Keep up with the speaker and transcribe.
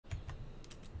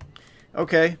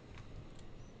Okay.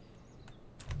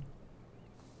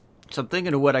 So I'm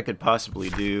thinking of what I could possibly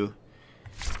do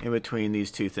in between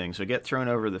these two things. So get thrown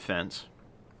over the fence.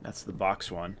 That's the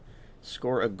box one.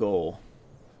 Score a goal.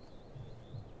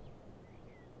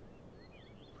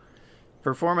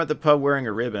 Perform at the pub wearing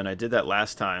a ribbon. I did that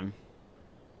last time.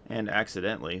 And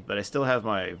accidentally. But I still have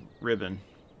my ribbon.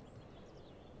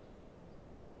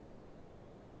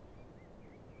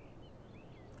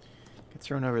 Get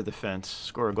thrown over the fence.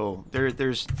 Score a goal.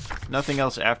 There's nothing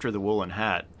else after the woolen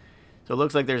hat. So it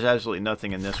looks like there's absolutely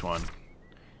nothing in this one.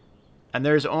 And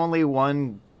there's only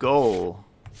one goal.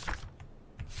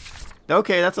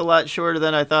 Okay, that's a lot shorter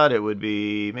than I thought it would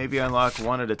be. Maybe unlock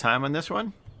one at a time on this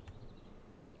one?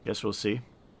 Guess we'll see.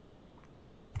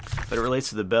 But it relates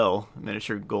to the bell.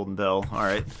 Miniature golden bell.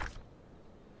 Alright.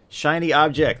 Shiny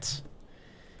objects.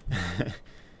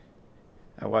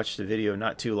 I watched a video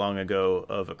not too long ago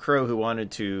of a crow who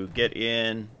wanted to get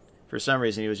in. For some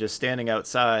reason, he was just standing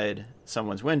outside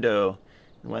someone's window.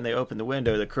 And when they opened the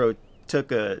window, the crow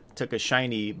took a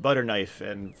shiny butter knife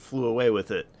and flew away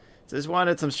with it. So just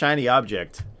wanted some shiny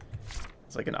object.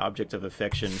 It's like an object of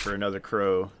affection for another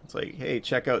crow. It's like, hey,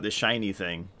 check out this shiny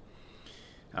thing.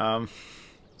 So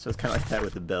it's kind of like that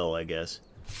with the bell, I guess.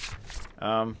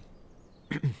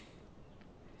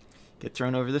 Get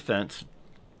thrown over the fence.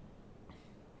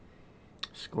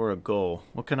 Score a goal.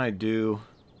 What can I do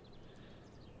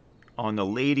on the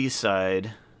ladies'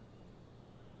 side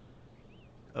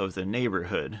of the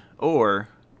neighborhood? Or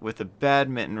with a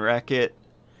badminton racket.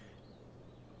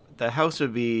 The house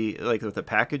would be like with the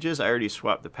packages. I already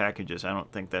swapped the packages. I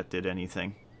don't think that did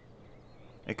anything.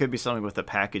 It could be something with the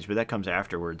package, but that comes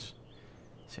afterwards.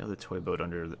 Sail the toy boat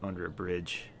under a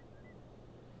bridge.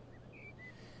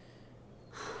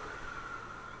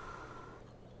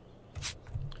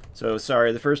 So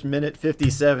sorry, the first minute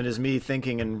 57 is me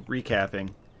thinking and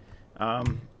recapping. So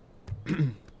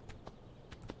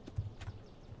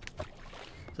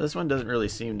this one doesn't really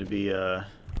seem to be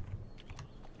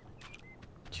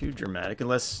too dramatic,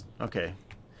 unless okay,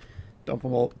 dump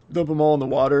them all in the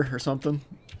water or something.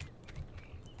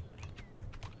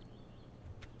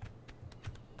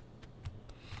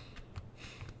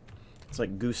 It's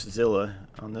like Goosezilla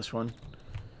on this one.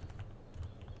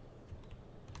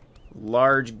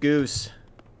 Large goose.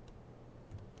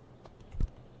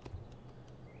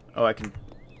 Oh, I can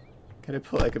I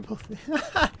pull? I can pull.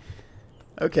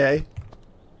 Okay.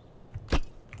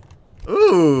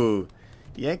 Ooh,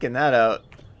 yanking that out.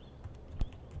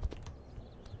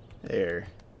 There.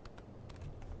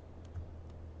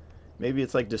 Maybe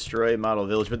it's like destroy model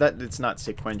village, but that it's not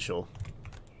sequential.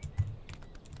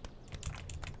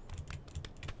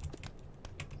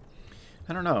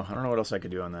 I don't know. I don't know what else I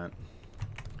could do on that.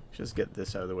 Just get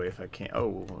this out of the way if I can.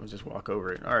 Oh, I'll just walk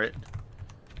over it. All right.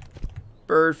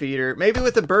 Bird feeder. Maybe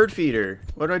with the bird feeder.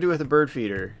 What do I do with the bird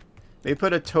feeder? Maybe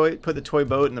put the toy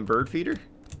boat in the bird feeder?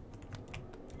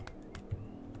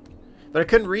 But I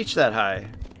couldn't reach that high.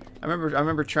 I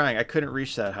remember trying. I couldn't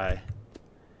reach that high.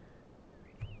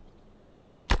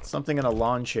 Something in a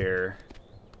lawn chair.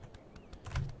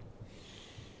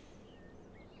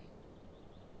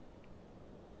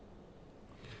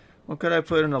 What could I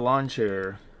put in a lawn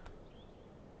chair?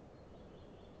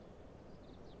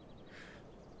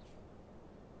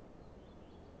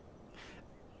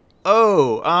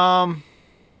 Oh,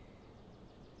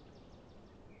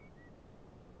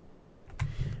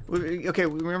 okay,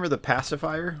 remember the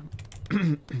pacifier?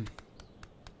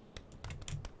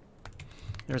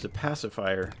 There's a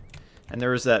pacifier. And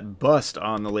there was that bust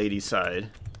on the lady's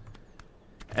side.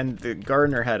 And the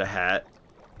gardener had a hat.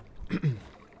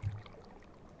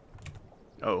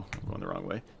 Oh, I'm going the wrong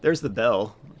way. There's the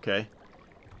bell. Okay.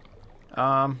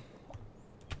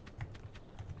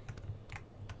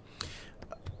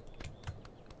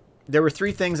 There were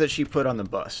 3 things that she put on the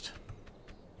bust.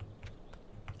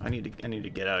 I need to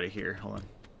get out of here. Hold on.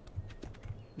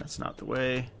 That's not the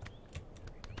way.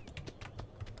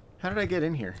 How did I get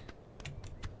in here?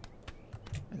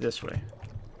 This way.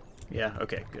 Yeah,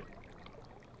 okay, good.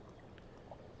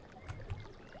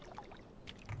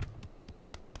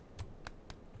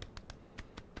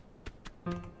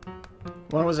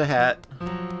 One was a hat.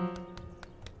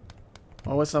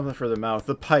 One was something for the mouth.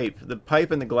 The pipe. The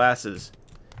pipe and the glasses.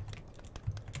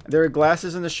 There are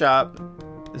glasses in the shop.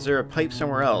 Is there a pipe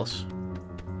somewhere else?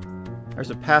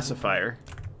 There's a pacifier.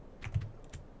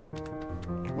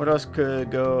 What else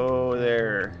could go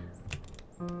there?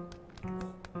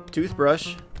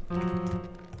 Toothbrush.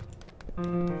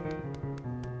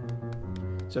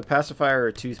 So a pacifier or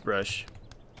a toothbrush.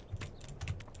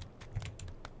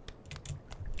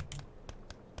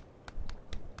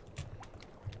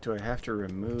 do I have to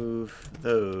remove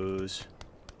those?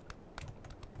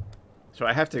 So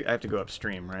I have to go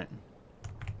upstream, right?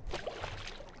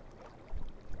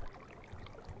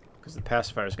 Because the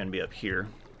pacifier is going to be up here.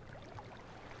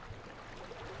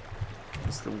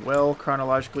 Is the well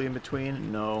chronologically in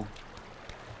between? No.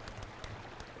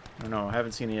 I don't know. I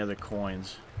haven't seen any other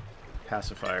coins.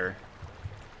 Pacifier.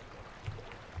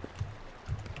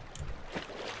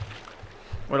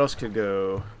 What else could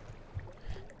go?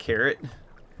 Carrot?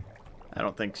 I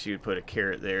don't think she would put a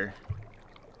carrot there.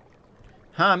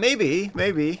 Huh, maybe.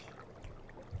 Maybe.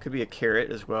 Could be a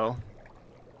carrot as well.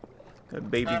 Got a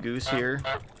baby goose here.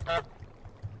 I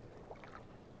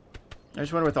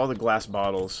just wonder with all the glass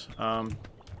bottles. Let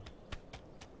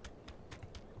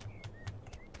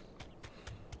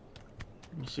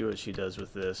me see what she does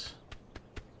with this.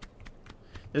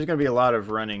 There's going to be a lot of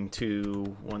running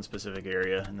to one specific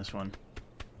area in this one.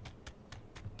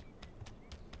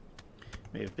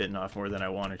 May have bitten off more than I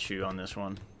want to chew on this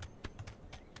one.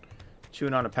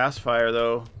 Chewing on a pacifier,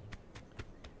 though.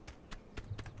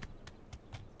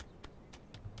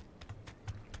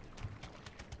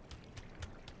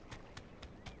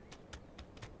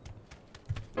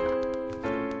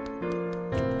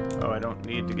 Oh, I don't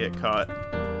need to get caught.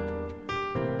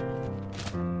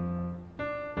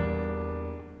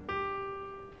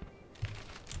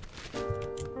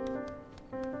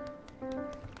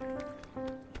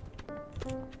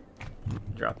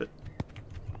 Drop it.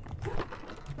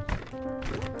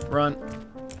 Run.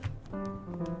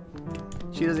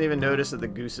 She doesn't even notice that the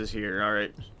goose is here.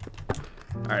 Alright.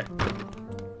 Alright.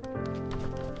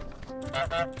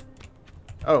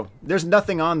 Oh, there's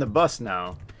nothing on the bus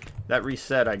now. That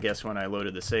reset, I guess, when I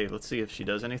loaded the save. Let's see if she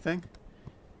does anything.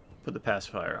 Put the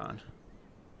pacifier on.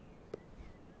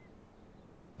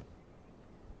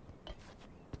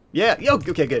 Yeah, yo,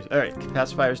 okay, good. Alright,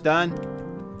 pacifier's done.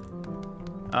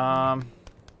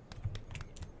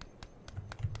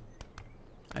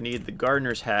 I need the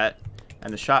gardener's hat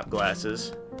and the shop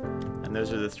glasses. And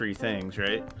those are the three things,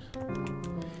 right?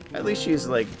 At least she's,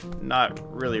 like, not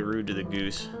really rude to the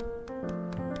goose.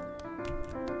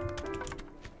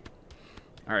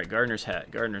 Alright, gardener's hat,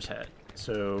 gardener's hat.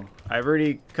 So, I've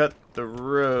already cut the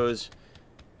rows.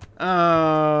 Oh.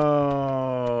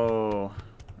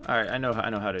 Alright, I know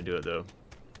how to do it, though.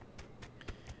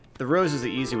 The rose is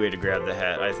the easy way to grab the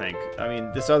hat, I think. I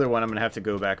mean, this other one I'm going to have to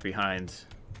go back behind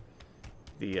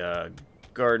the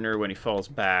gardener when he falls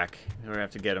back. We're going to have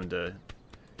to get him to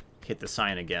hit the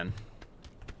sign again.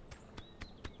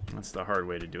 That's the hard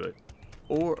way to do it.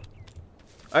 Or,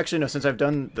 actually, no, since I've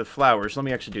done the flowers, let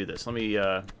me actually do this. Let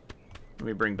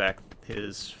me bring back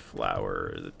his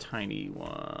flower, the tiny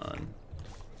one.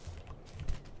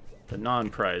 The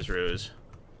non-prize rose.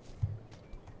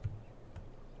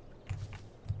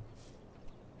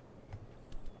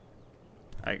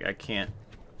 I can't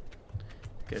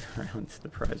get around to the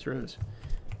prize rose.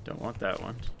 Don't want that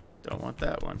one. Don't want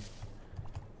that one.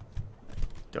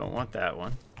 Don't want that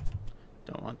one.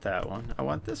 Don't want that one. I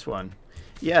want this one.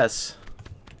 Yes.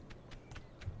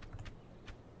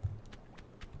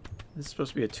 This is supposed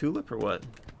to be a tulip or what?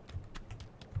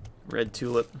 Red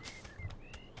tulip.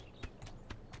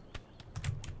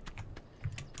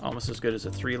 Almost as good as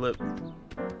a three-lip.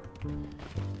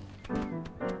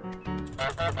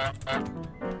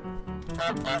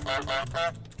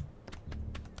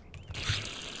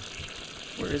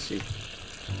 Where is he?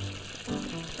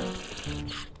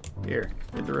 Here,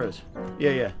 get the rose.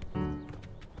 Yeah.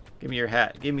 Give me your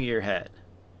hat. Give me your hat.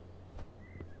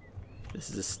 This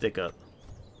is a stick up.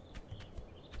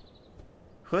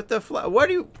 What the what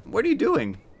are you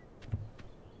doing?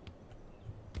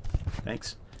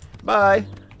 Thanks. Bye.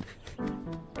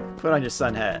 Put on your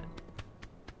sun hat.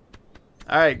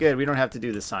 Alright, good. We don't have to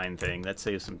do the sign thing. That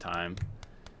saves some time.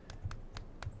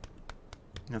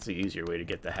 That's the easier way to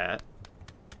get the hat.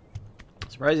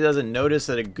 Surprised he doesn't notice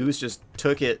that a goose just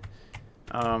took it.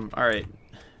 Alright.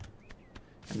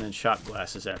 And then shop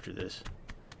glasses after this.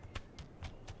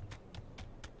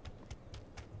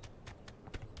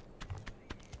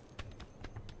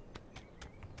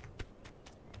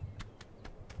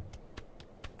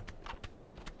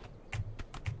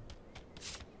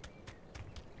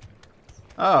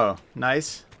 Oh,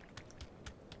 nice.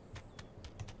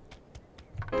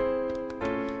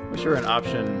 Wish there were an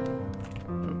option.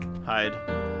 Ooh, hide.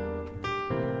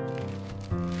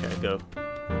 Okay, go.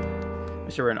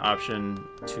 Wish there were an option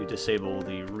to disable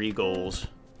the re-goals.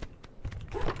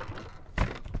 I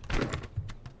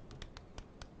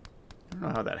don't know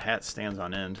how that hat stands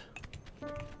on end.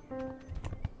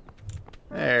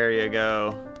 There you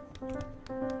go.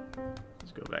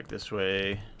 Let's go back this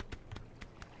way.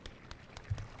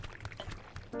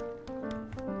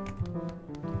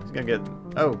 He's gonna get...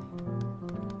 Oh.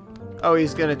 Oh,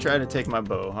 he's gonna try to take my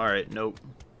bow. Alright, nope.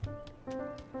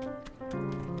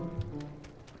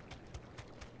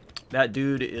 That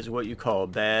dude is what you call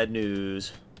bad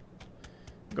news.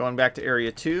 Going back to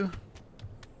area 2.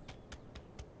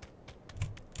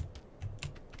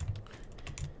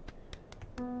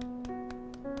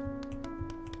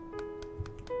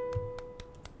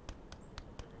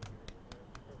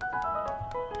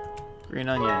 Green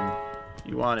onion.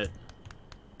 You want it.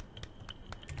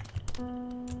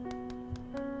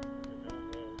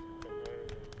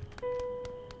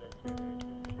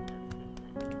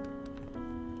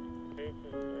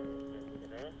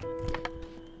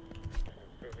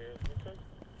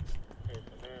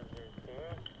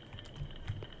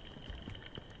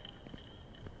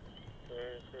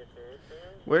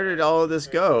 Where did all of this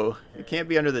go? It can't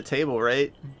be under the table,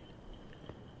 right?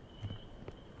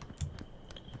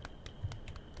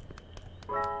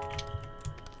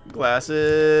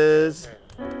 Glasses.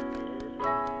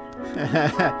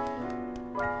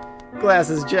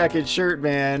 Glasses, jacket, shirt,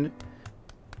 man.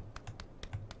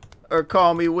 Or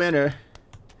call me winner.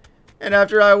 And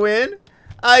after I win,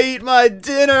 I eat my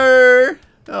dinner.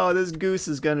 Oh, this goose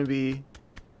is gonna be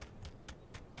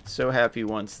so happy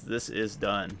once this is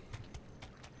done.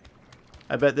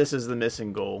 I bet this is the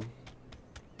missing goal.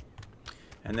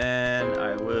 And then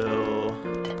I will...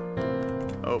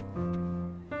 Oh.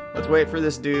 Let's wait for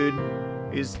this dude.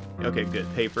 He's... Okay, good.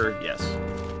 Paper, yes.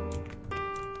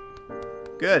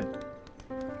 Good.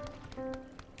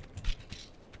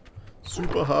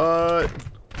 Super hot.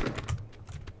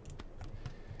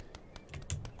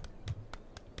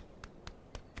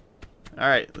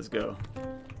 Alright, let's go.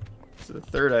 So the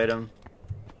third item.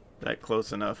 That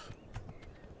close enough?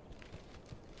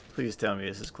 Please tell me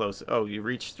this is close. Oh, you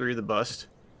reached through the bust.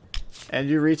 And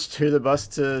you reached through the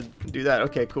bust to do that.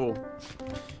 Okay, cool.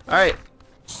 Alright.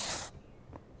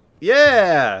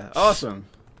 Yeah! Awesome.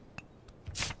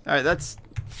 Alright, that's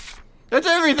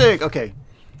everything! Okay.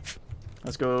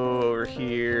 Let's go over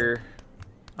here.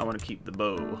 I want to keep the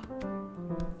bow.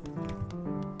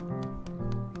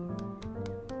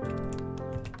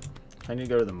 I need to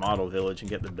go to the model village and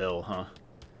get the bell, huh?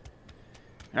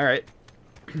 Alright.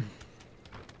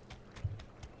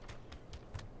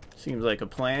 Seems like a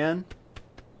plan.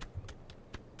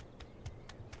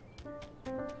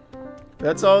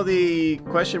 That's all the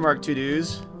question mark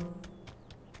to-dos.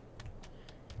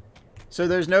 So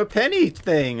there's no penny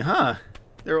thing, huh?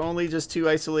 There are only just 2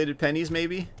 isolated pennies,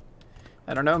 maybe?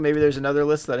 I don't know. Maybe there's another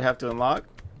list that I have to unlock.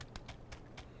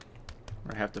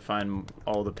 Or I have to find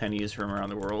all the pennies from around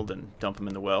the world and dump them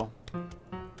in the well.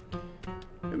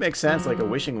 It makes sense, like a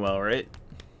wishing well, right?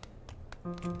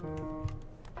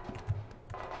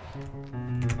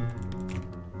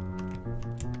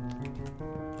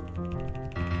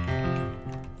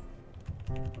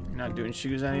 You're not doing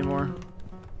shoes anymore?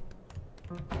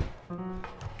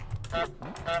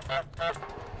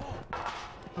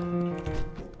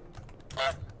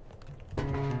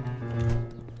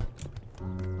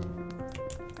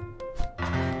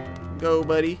 Go,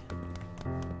 buddy.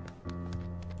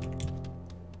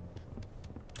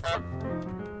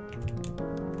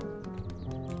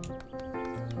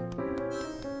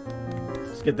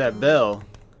 Let's get that bell.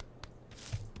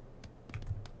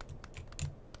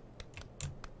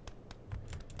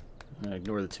 I'm gonna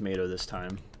ignore the tomato this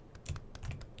time.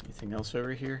 Anything else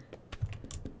over here?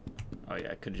 Oh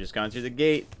yeah, I could have just gone through the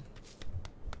gate.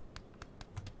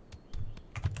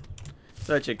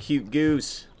 Such a cute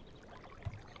goose.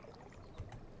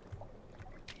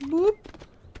 Boop.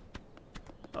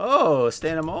 Oh,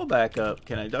 stand them all back up.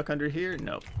 Can I duck under here?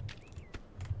 Nope.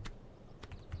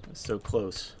 That's so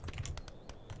close.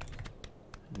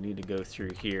 I need to go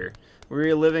through here. We're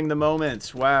reliving the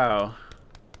moments. Wow.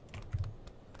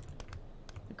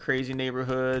 The crazy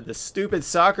neighborhood. The stupid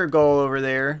soccer goal over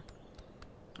there.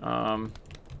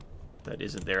 That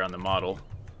isn't there on the model.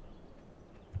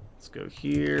 Let's go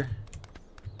here.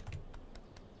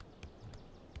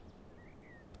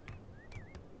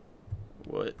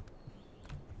 What?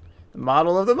 The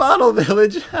model of the model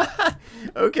village.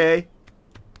 Okay.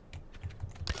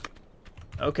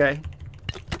 Okay.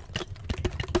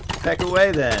 Peck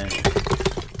away then.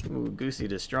 Ooh, Goosey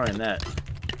destroying that.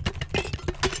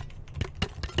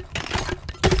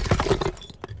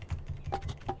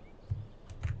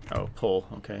 Oh, pull.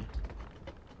 Okay.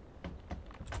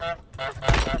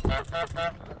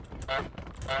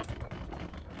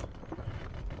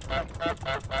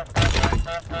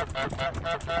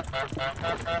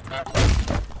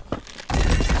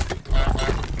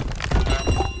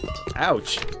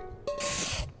 Ouch.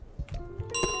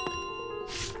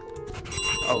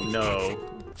 Oh no.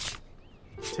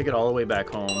 Take it all the way back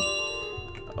home.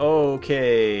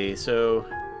 Okay, so...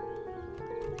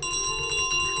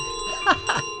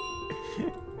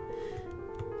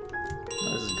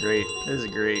 This is great. This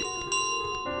is great.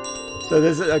 So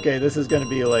this is... Okay, this is going to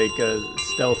be like a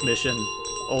stealth mission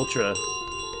ultra.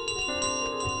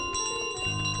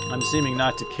 I'm seeming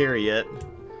not to care yet,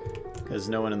 because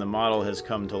no one in the model has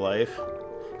come to life.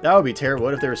 That would be terrible.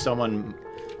 What if there was someone,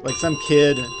 like some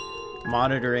kid,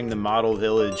 monitoring the model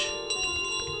village?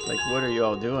 Like, what are you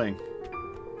all doing?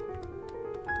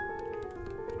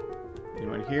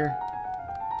 Anyone here?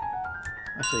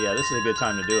 Actually, yeah, this is a good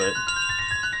time to do it.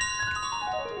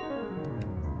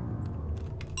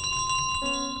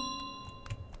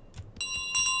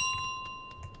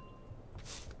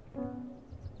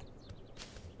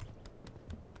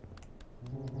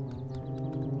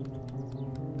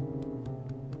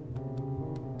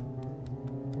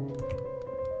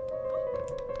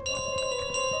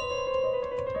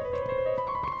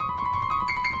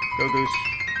 Go Goose.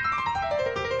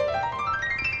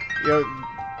 Yo,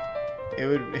 it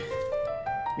would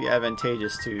be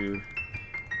advantageous to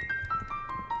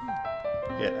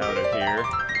get out of here.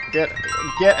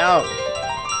 Get out!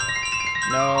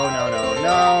 No, no, no,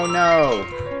 no, no!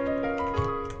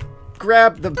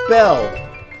 Grab the bell!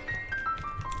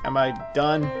 Am I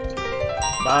done?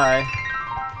 Bye.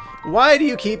 Why do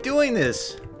you keep doing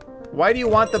this? Why do you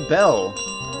want the bell?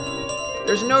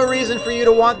 There's no reason for you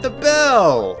to want the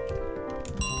bell!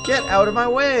 Get out of my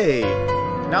way!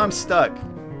 Now I'm stuck.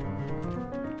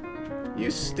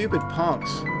 You stupid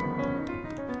punks.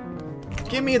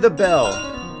 Give me the bell!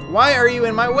 Why are you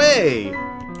in my way?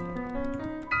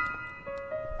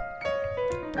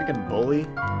 Freaking bully.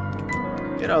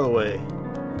 Get out of the way.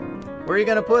 Where are you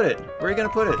gonna put it? Where are you gonna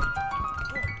put it?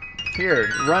 Here,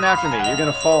 run after me. You're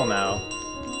gonna fall now.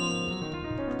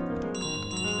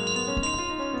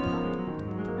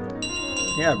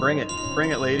 Yeah, bring it.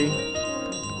 Bring it, lady.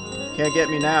 Can't get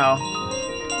me now.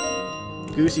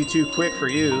 Goosey too quick for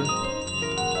you.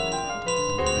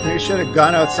 You should have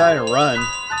gone outside and run.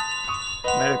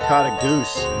 Might have caught a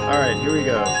goose. Alright, here we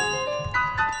go.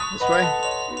 This way?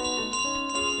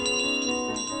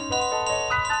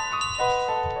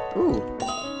 Ooh.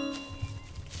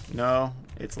 No,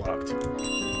 it's locked.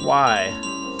 Why?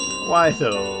 Why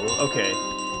though? Okay.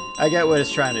 I get what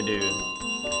it's trying to do.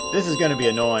 This is gonna be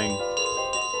annoying.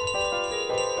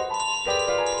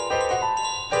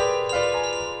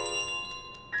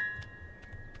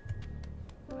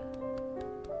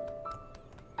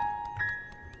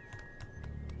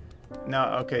 No,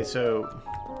 okay, so...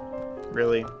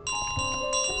 Really?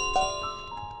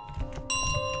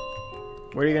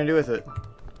 What are you gonna do with it?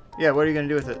 Yeah, what are you gonna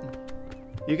do with it?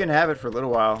 You can have it for a little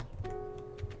while.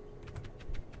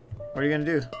 What are you gonna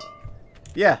do?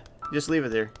 Yeah, just leave it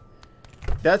there.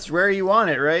 That's where you want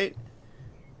it, right?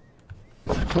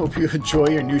 Hope you enjoy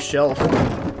your new shelf.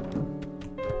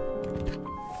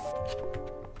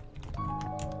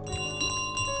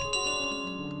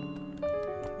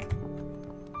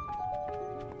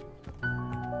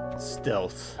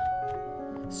 Stealth.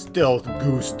 Stealth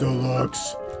Goose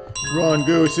Deluxe. Run,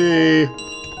 Goosey!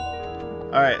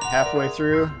 Alright, halfway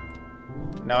through.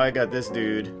 Now I got this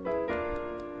dude.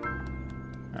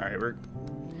 Alright, we're...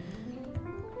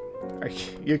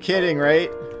 You're kidding, right?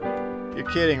 You're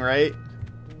kidding, right?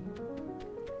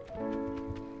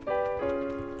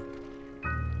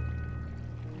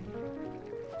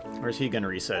 Where's he gonna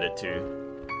reset it to?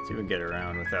 So we can get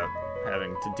around without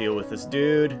having to deal with this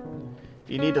dude.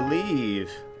 You need to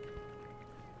leave.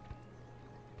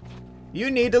 You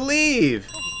need to leave!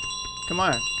 Come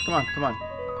on, come on, come on.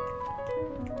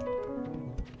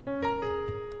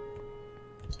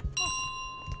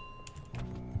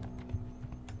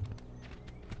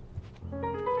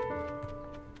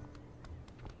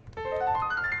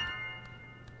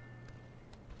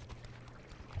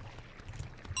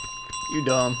 You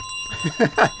dumb.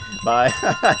 Bye.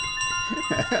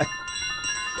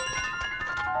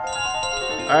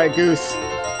 Alright, Goose.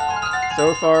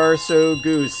 So far, so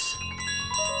Goose.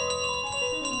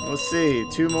 Let's see.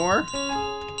 2 more?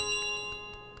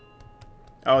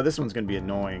 Oh, this one's gonna be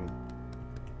annoying.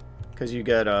 Because you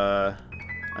got a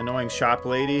annoying shop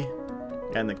lady.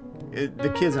 And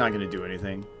the kid's not gonna do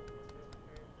anything.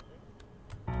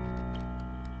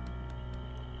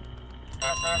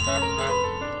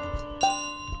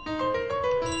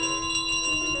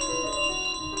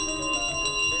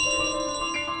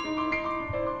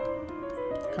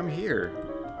 Come here.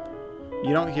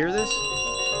 You don't hear this?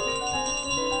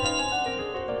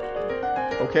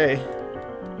 Okay.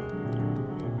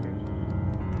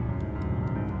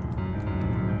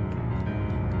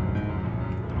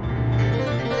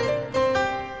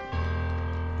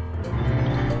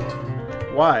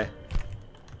 Why?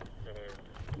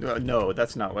 No,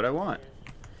 that's not what I want.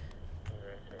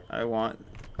 I want...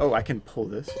 Oh, I can pull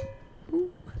this.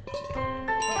 Ooh.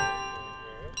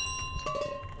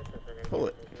 Pull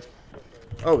it.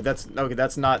 Oh, that's... Okay,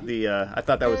 that's not the... I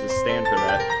thought that was the stand for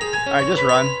that. Alright, just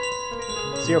run.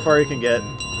 See how far you can get.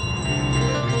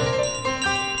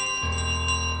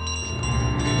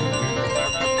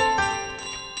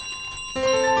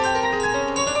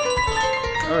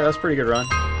 Oh, that's a pretty good run.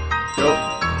 Go.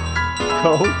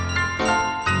 Go.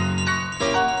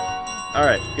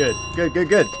 Alright, good. Good, good,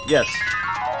 good. Yes.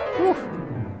 Whew.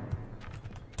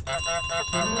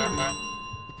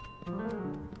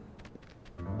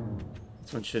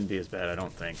 This one shouldn't be as bad, I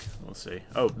don't think. We'll see.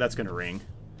 Oh, that's gonna ring.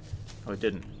 Oh, it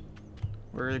didn't.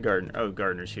 Where are the gardener? Oh,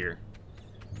 gardener's here.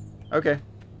 Okay.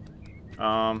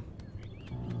 I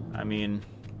mean...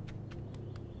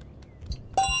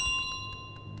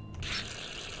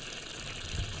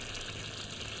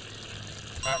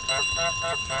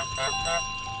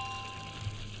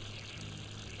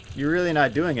 You're really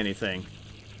not doing anything.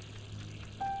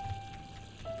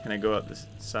 Can I go up this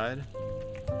side?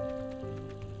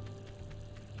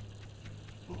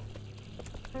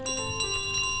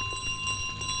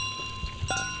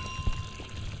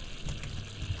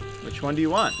 Which one do you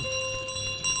want?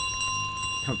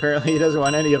 Apparently he doesn't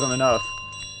want any of them enough.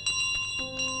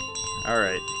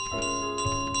 Alright.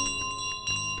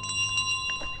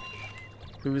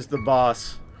 Who's the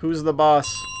boss? Who's the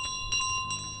boss?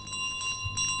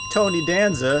 Tony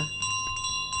Danza.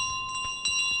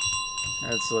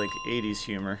 That's like 80s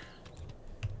humor.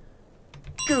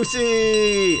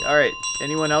 Goosey! Alright,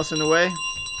 anyone else in the way?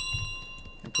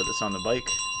 I'll put this on the bike.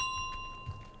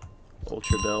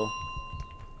 Ultra Bell.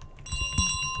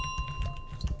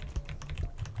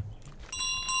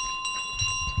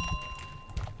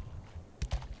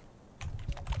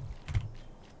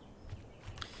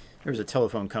 There was a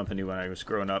telephone company when I was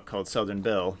growing up called Southern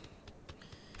Bell.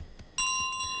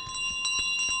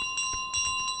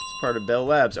 Part of Bell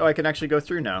Labs. Oh, I can actually go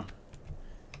through now.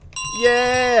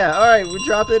 Yeah! Alright, we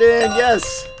drop it in.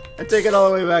 Yes! I take it all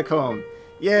the way back home.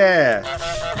 Yeah!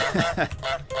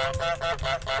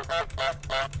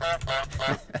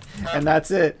 And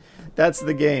that's it. That's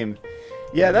the game.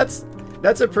 Yeah, that's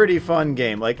a pretty fun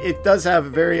game. Like, it does have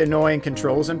very annoying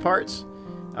controls in parts.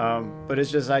 But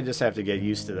it's just, I just have to get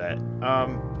used to that.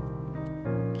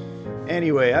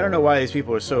 Anyway, I don't know why these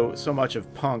people are so much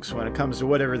of punks when it comes to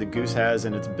whatever the goose has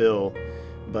in its bill.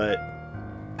 But,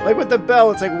 like with the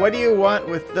bell, it's like, what do you want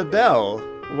with the bell?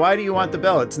 Why do you want the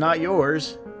bell? It's not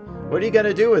yours. What are you going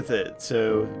to do with it?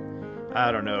 So,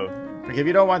 I don't know. Like, if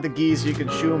you don't want the geese, you can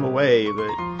shoo them away, but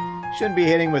you shouldn't be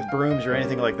hitting with brooms or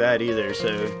anything like that either, so...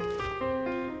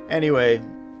 Anyway.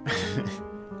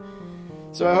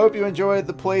 So I hope you enjoyed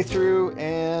the playthrough,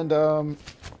 and,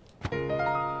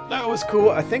 that was cool.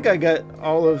 I think I got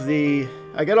all of the...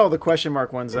 I got all the question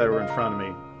mark ones that were in front of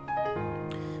me.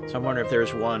 So I'm wondering if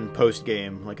there's one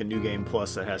post-game, like a New Game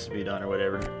Plus that has to be done or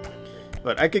whatever.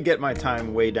 But I could get my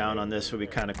time way down on this. Would be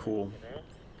kind of cool.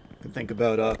 I could think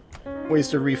about ways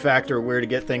to refactor where to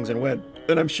get things and when.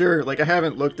 And I'm sure, like, I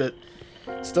haven't looked at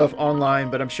stuff online,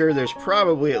 but I'm sure there's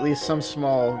probably at least some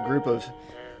small group of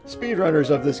speedrunners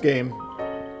of this game.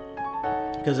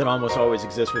 Because it almost always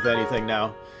exists with anything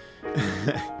now.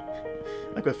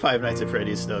 Like with Five Nights at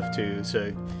Freddy's stuff too,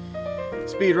 so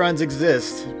speedruns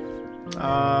exist.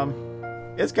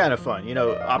 It's kind of fun, you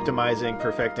know, optimizing,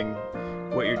 perfecting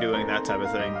what you're doing, that type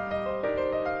of thing.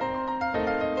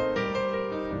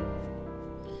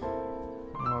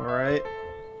 Alright.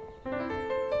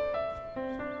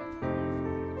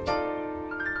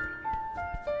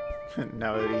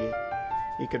 Now that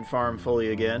he can farm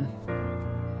fully again.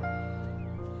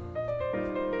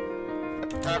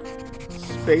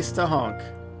 Space to honk.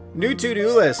 New to-do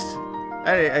list.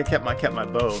 I kept my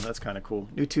bow. That's kind of cool.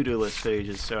 New to-do list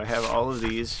pages. So I have all of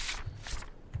these.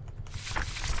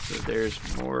 So there's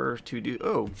more to-do.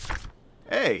 Oh,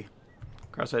 hey!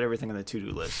 Cross out everything on the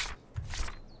to-do list.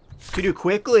 To-do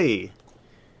quickly.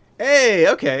 Hey,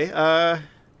 okay.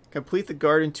 Complete the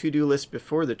garden to-do list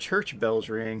before the church bells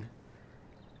ring.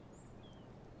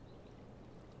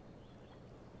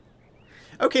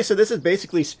 Okay, so this is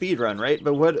basically speedrun, right?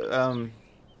 But what,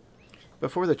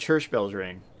 before the church bells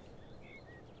ring.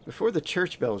 Before the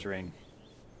church bells ring.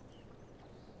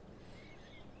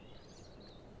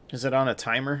 Is it on a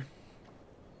timer?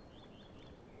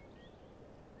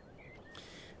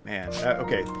 Man,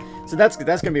 okay. So that's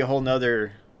gonna be a whole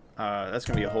nother,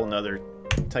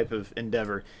 type of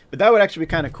endeavor. But that would actually be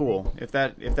kind of cool if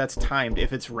that's timed.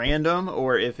 If it's random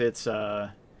or if it's,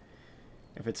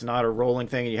 If it's not a rolling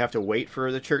thing and you have to wait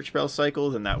for the church bell cycle,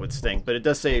 then that would stink. But it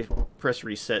does say press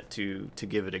reset to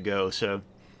give it a go. So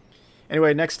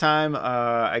anyway, next time,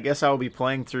 I guess I'll be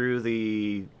playing through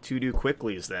the to-do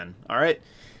quicklies then. All right,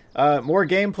 more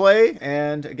gameplay,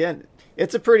 and again,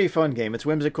 it's a pretty fun game. It's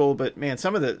whimsical, but man,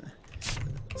 some of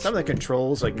the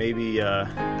controls, like maybe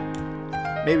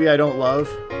I don't love.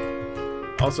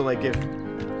 Also, like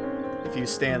if you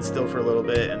stand still for a little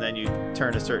bit and then you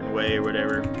turn a certain way or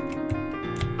whatever.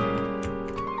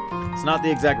 It's not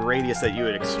the exact radius that you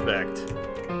would expect.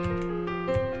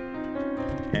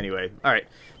 Anyway, alright,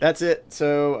 that's it.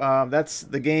 So that's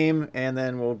the game, and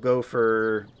then we'll go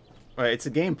for... it's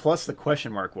a game plus the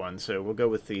question mark one, so we'll go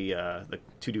with the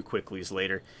to-do quicklies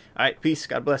later. Alright, peace,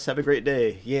 God bless, have a great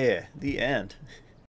day. Yeah, the end.